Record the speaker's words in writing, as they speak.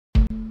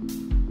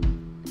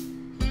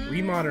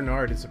Remodern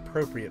art is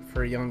appropriate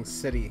for a young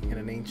city in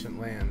an ancient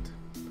land.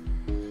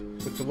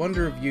 With the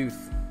wonder of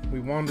youth, we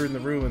wander in the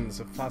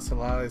ruins of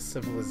fossilized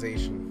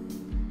civilization.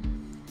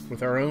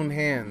 With our own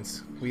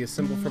hands, we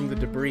assemble from the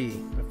debris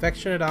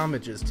affectionate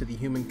homages to the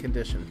human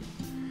condition,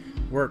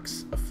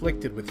 works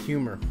afflicted with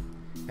humor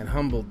and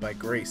humbled by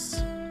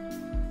grace.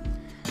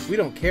 We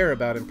don't care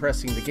about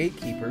impressing the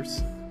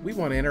gatekeepers. We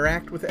want to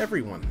interact with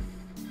everyone.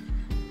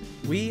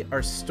 We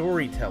are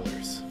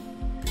storytellers.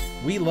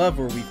 We love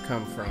where we've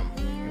come from,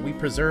 and we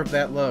preserve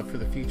that love for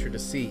the future to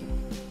see.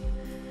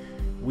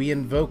 We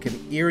invoke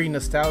an eerie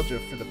nostalgia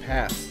for the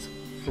past,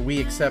 for we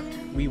accept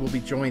we will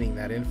be joining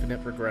that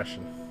infinite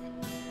regression.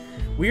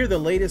 We are the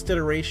latest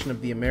iteration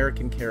of the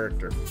American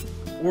character,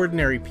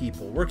 ordinary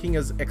people working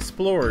as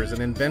explorers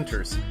and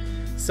inventors,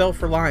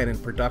 self-reliant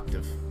and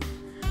productive.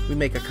 We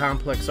make a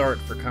complex art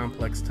for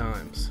complex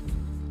times.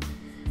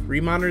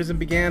 Remodernism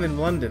began in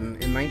London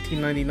in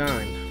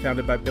 1999,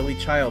 founded by Billy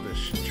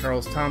Childish and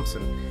Charles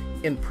Thomson,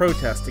 in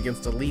protest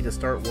against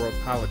elitist art world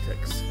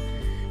politics.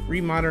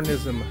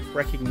 Remodernism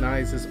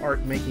recognizes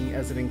art making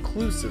as an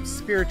inclusive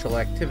spiritual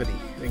activity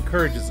that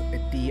encourages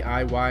a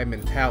DIY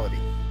mentality.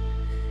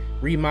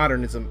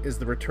 Remodernism is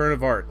the return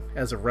of art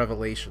as a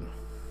revelation.